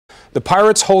The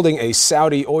pirates holding a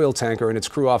Saudi oil tanker and its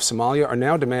crew off Somalia are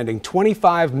now demanding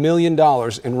 $25 million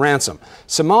in ransom.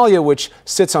 Somalia, which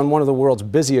sits on one of the world's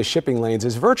busiest shipping lanes,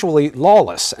 is virtually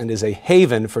lawless and is a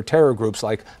haven for terror groups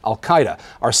like Al-Qaeda.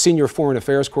 Our senior foreign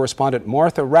affairs correspondent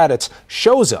Martha Raddatz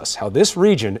shows us how this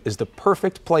region is the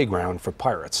perfect playground for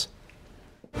pirates.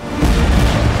 The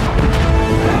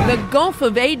Gulf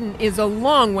of Aden is a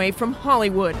long way from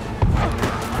Hollywood.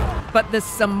 But the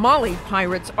Somali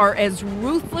pirates are as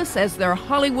ruthless as their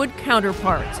Hollywood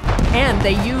counterparts, and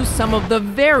they use some of the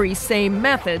very same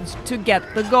methods to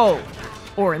get the gold.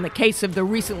 Or in the case of the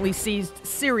recently seized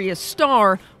Sirius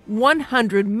Star,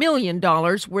 $100 million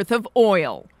worth of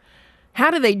oil.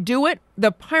 How do they do it?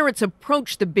 The pirates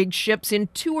approach the big ships in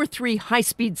 2 or 3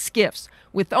 high-speed skiffs,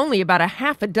 with only about a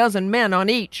half a dozen men on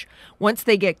each. Once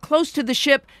they get close to the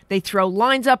ship, they throw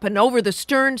lines up and over the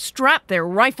stern, strap their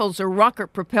rifles or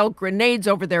rocket-propelled grenades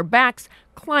over their backs,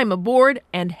 climb aboard,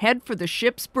 and head for the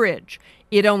ship's bridge.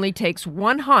 It only takes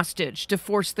one hostage to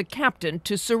force the captain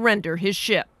to surrender his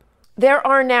ship. There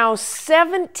are now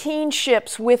 17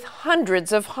 ships with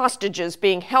hundreds of hostages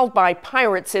being held by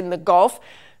pirates in the Gulf.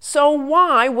 So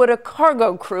why would a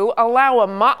cargo crew allow a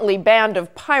motley band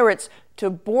of pirates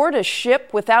to board a ship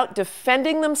without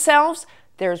defending themselves?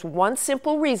 There's one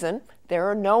simple reason: there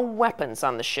are no weapons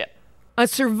on the ship. A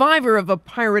survivor of a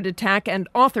pirate attack and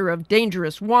author of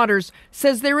Dangerous Waters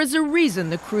says there is a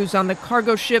reason the crews on the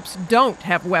cargo ships don't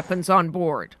have weapons on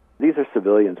board. These are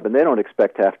civilians, but they don't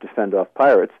expect to have to fend off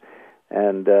pirates.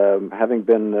 And having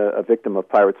been a victim of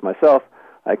pirates myself,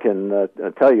 I can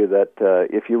tell you that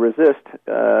if you resist,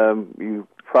 you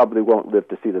probably won't live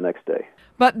to see the next day.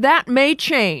 But that may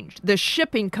change. The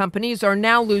shipping companies are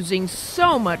now losing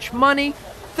so much money,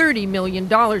 $30 million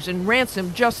in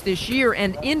ransom just this year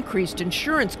and increased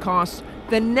insurance costs.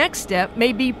 The next step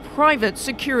may be private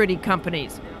security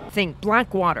companies. Think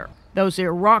Blackwater, those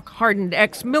Iraq-hardened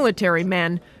ex-military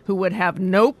men who would have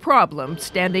no problem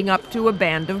standing up to a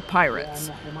band of pirates.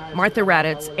 Martha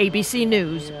Raddatz, ABC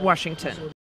News, Washington.